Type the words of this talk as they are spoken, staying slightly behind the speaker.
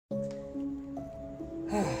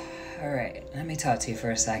Alright, let me talk to you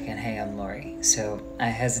for a second. Hey, I'm Lori. So I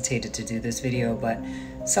hesitated to do this video, but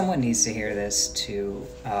someone needs to hear this to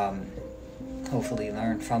hopefully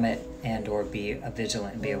learn from it and or be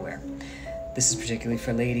vigilant and be aware. This is particularly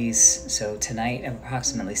for ladies. So tonight at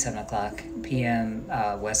approximately 7 o'clock p.m.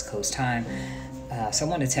 West Coast time,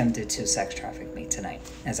 someone attempted to sex traffic me tonight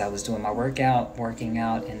as I was doing my working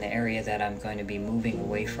out in the area that I'm going to be moving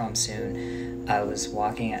away from soon. I was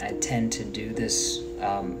walking. I tend to do this,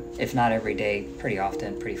 if not every day, pretty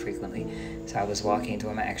often, pretty frequently. So I was walking,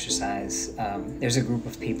 doing my exercise. There's a group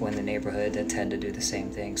of people in the neighborhood that tend to do the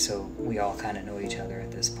same thing, so we all kind of know each other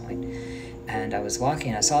at this point. And I was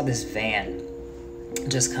walking, I saw this van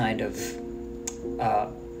just kind of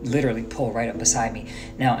literally pull right up beside me.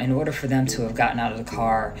 Now, in order for them to have gotten out of the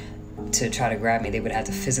car to try to grab me, they would have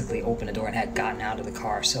to physically open the door and had gotten out of the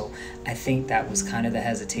car. So I think that was kind of the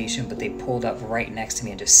hesitation, but they pulled up right next to me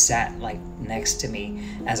and just sat like next to me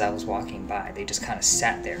as I was walking by. They just kind of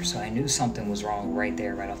sat there. So I knew something was wrong right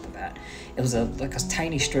there, right off the bat. It was like a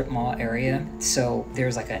tiny strip mall area. So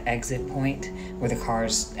there's like an exit point where the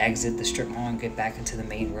cars exit the strip mall and get back into the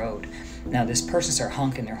main road. Now this person started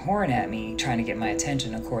honking their horn at me, trying to get my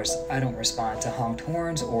attention. Of course, I don't respond to honked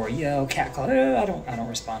horns or yell, cat call. I don't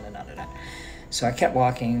respond to none of that. So I kept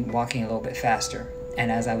walking a little bit faster.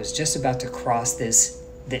 And as I was just about to cross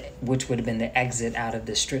which would have been the exit out of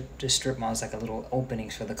the strip mall, is like a little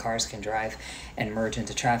opening so the cars can drive and merge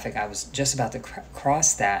into traffic. I was just about to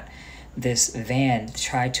cross that. This van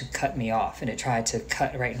tried to cut me off, and it tried to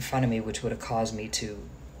cut right in front of me, which would have caused me to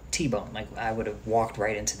T-bone. Like I would have walked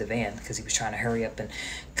right into the van because he was trying to hurry up and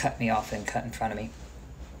cut me off and cut in front of me.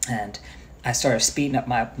 And I started speeding up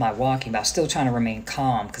my walking, but I was still trying to remain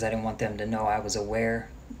calm because I didn't want them to know I was aware,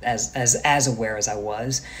 as aware as I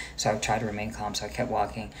was. So I tried to remain calm, so I kept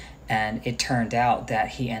walking. And it turned out that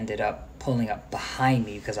he ended up pulling up behind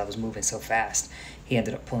me because I was moving so fast. He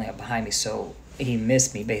ended up pulling up behind me, so he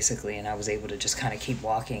missed me basically, and I was able to just kind of keep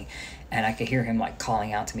walking. And I could hear him like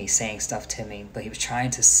calling out to me, saying stuff to me, but he was trying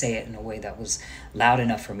to say it in a way that was loud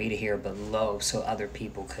enough for me to hear, but low so other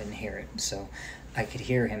people couldn't hear it. So I could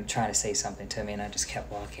hear him trying to say something to me, and I just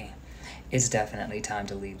kept walking. It's definitely time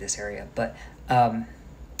to leave this area. But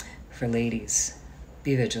for ladies,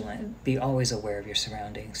 be vigilant. Be always aware of your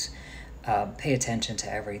surroundings. Pay attention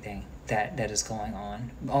to everything that is going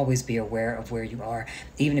on. Always be aware of where you are.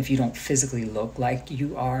 Even if you don't physically look like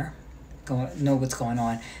you are, know what's going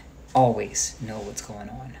on. Always know what's going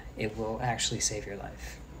on. It will actually save your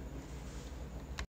life.